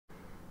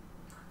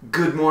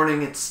Good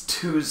morning, it's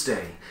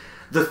Tuesday,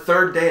 the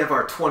third day of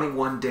our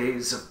 21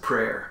 days of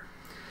prayer.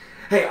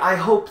 Hey, I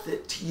hope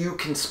that you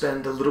can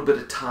spend a little bit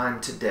of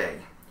time today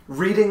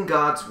reading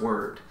God's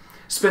Word,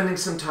 spending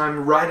some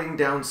time writing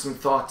down some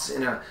thoughts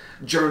in a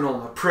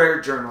journal, a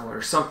prayer journal,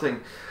 or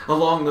something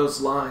along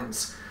those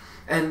lines,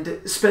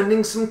 and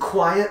spending some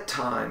quiet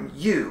time,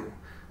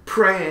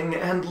 praying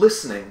and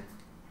listening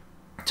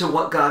to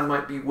what God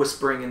might be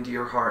whispering into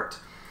your heart.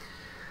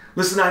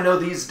 Listen, I know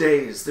these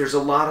days there's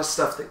a lot of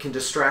stuff that can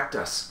distract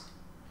us,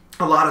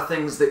 a lot of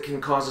things that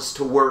can cause us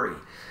to worry.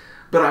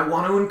 But I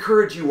want to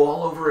encourage you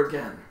all over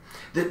again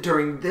that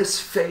during this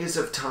phase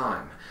of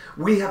time,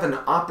 we have an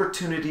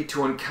opportunity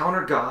to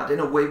encounter God in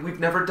a way we've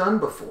never done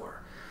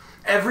before.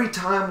 Every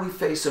time we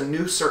face a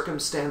new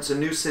circumstance, a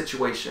new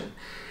situation,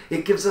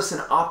 it gives us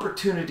an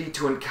opportunity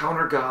to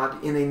encounter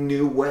God in a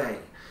new way.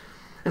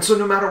 And so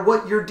no matter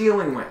what you're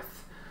dealing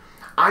with,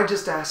 I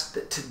just ask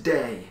that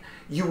today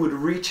you would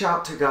reach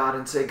out to God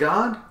and say,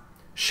 God,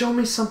 show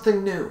me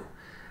something new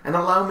and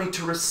allow me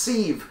to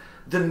receive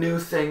the new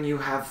thing you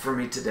have for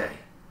me today.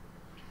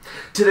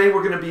 Today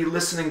we're going to be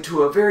listening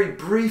to a very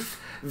brief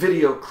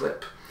video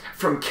clip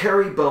from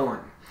Carrie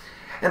Bowen.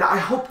 And I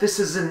hope this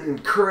is an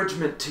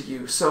encouragement to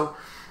you. So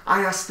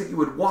I ask that you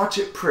would watch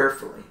it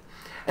prayerfully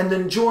and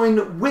then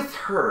join with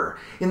her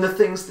in the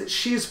things that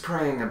she's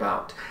praying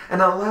about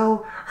and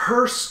allow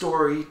her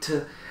story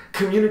to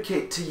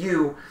communicate to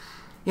you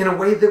in a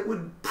way that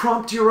would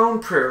prompt your own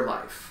prayer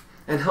life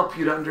and help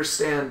you to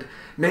understand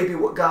maybe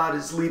what God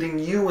is leading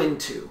you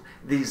into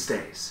these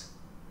days.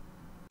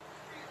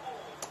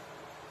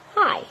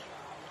 Hi.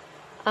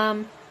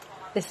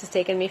 This has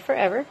taken me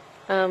forever.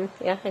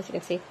 Yeah, as you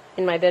can see,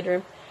 in my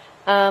bedroom.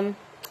 Long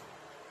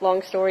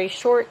story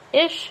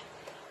short-ish,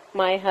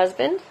 my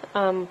husband,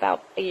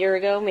 about a year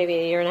ago, maybe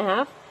a year and a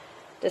half,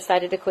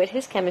 decided to quit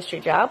his chemistry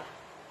job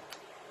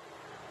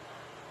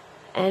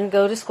and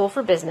go to school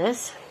for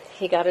business.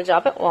 He got a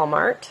job at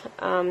Walmart.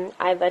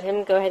 I let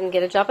him go ahead and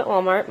get a job at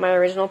Walmart. My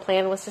original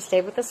plan was to stay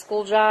with a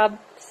school job,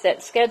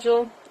 set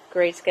schedule,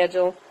 great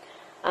schedule.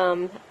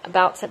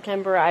 About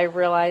September, I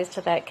realized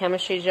that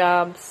chemistry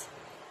jobs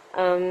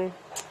and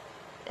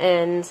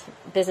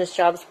business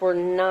jobs were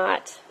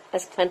not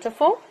as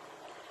plentiful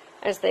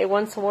as they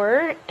once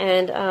were,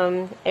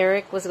 and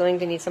Eric was going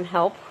to need some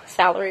help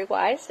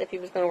salary-wise if he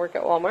was going to work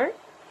at Walmart.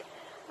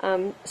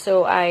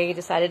 So I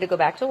decided to go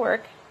back to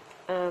work.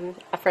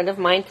 A friend of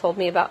mine told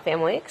me about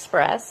Family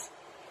Express.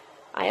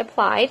 I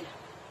applied.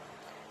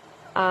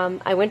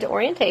 I went to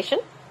orientation.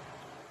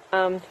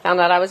 Found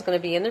out I was going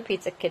to be in their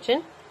pizza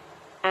kitchen.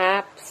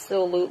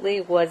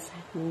 Absolutely was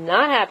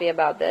not happy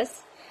about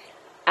this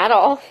at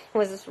all.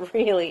 Was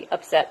really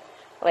upset.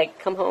 Like,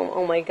 come home,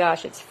 oh my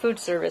gosh, it's food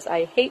service.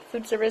 I hate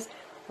food service.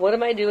 What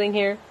am I doing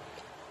here?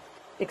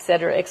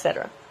 Etc.,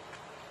 etc.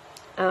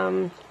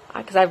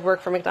 Because I've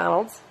worked for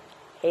McDonald's.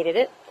 Hated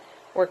it.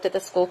 Worked at the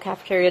school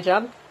cafeteria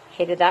job.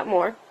 Hated that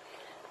more.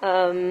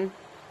 But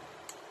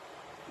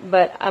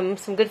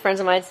some good friends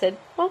of mine said,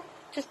 well,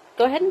 just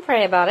go ahead and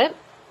pray about it.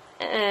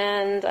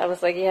 And I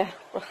was like, yeah,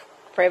 well,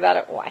 pray about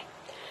it. Why?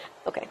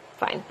 Okay,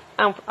 fine.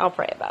 I'll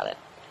pray about it.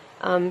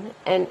 And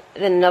then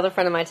another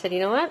friend of mine said, you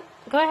know what?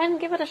 Go ahead and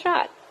give it a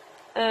shot.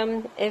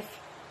 If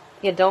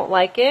you don't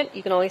like it,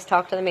 you can always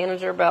talk to the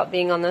manager about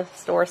being on the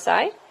store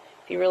side.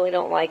 If you really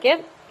don't like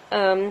it.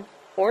 And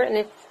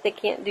if they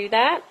can't do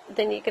that,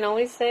 then you can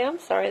always say, I'm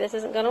sorry, this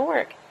isn't going to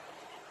work.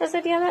 I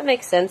said, yeah, that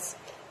makes sense.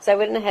 So I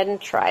went ahead and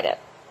tried it.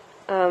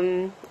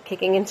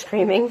 Kicking and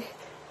screaming.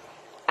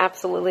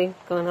 Absolutely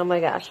going, oh my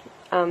gosh.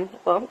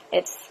 Well,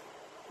 it's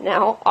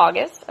now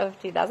August of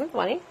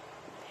 2020.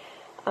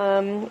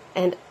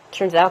 And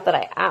turns out that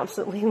I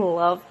absolutely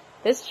love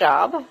this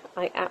job.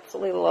 I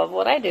absolutely love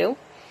what I do.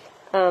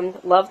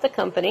 Love the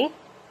company.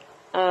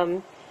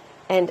 And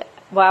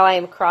while I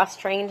am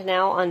cross-trained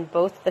now on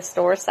both the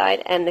store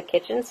side and the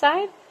kitchen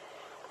side,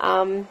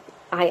 I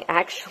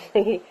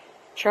actually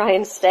try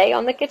and stay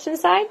on the kitchen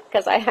side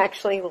because I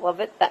actually love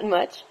it that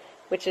much,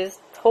 which is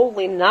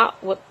totally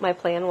not what my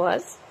plan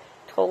was,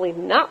 totally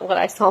not what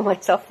I saw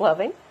myself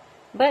loving,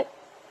 but,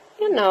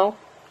 you know,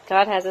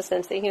 God has a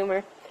sense of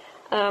humor.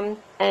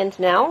 And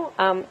now,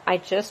 I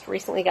just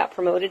recently got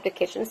promoted to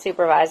kitchen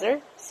supervisor,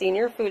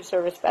 senior food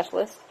service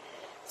specialist,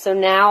 so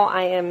now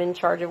I am in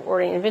charge of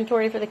ordering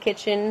inventory for the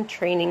kitchen,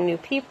 training new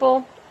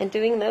people, and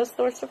doing those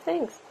sorts of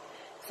things.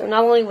 So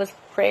not only was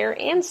prayer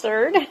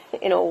answered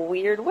in a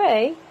weird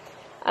way,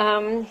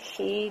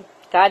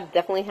 God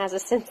definitely has a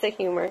sense of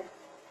humor.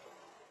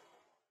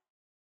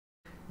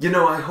 You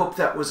know, I hope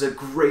that was a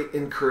great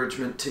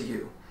encouragement to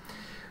you.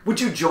 Would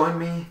you join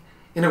me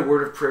in a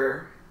word of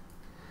prayer?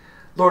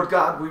 Lord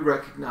God, we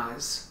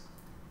recognize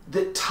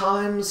that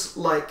times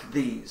like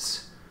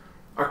these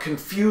are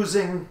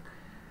confusing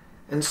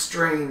and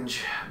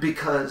strange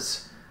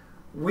because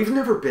we've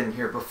never been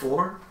here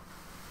before.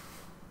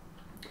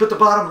 But the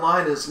bottom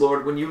line is,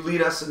 Lord, when you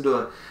lead us into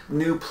a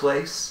new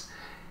place,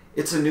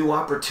 it's a new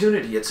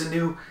opportunity. It's a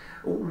new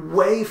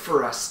way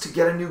for us to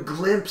get a new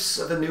glimpse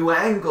of a new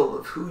angle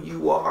of who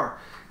you are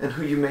and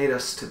who you made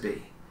us to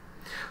be.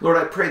 Lord,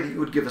 I pray that you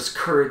would give us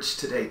courage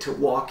today to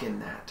walk in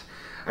that.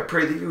 I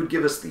pray that you would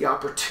give us the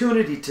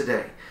opportunity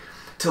today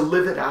to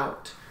live it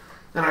out.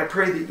 And I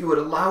pray that you would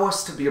allow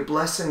us to be a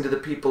blessing to the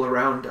people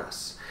around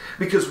us,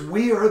 because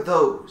we are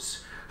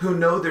those who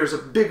know there's a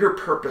bigger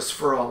purpose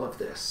for all of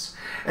this.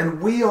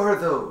 And we are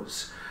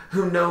those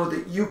who know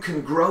that you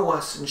can grow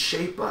us and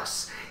shape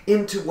us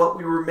into what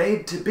we were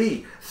made to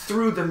be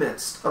through the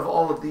midst of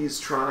all of these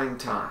trying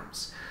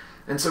times.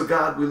 And so,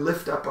 God, we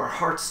lift up our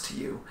hearts to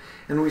you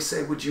and we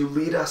say, would you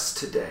lead us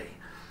today?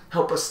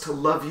 Help us to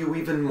love you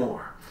even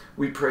more.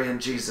 We pray in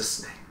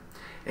Jesus'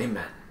 name.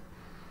 Amen.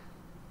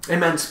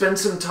 Amen. Spend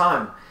some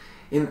time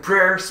in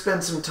prayer,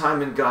 spend some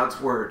time in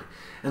God's word,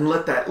 and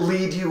let that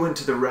lead you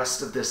into the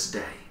rest of this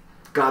day.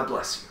 God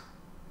bless you.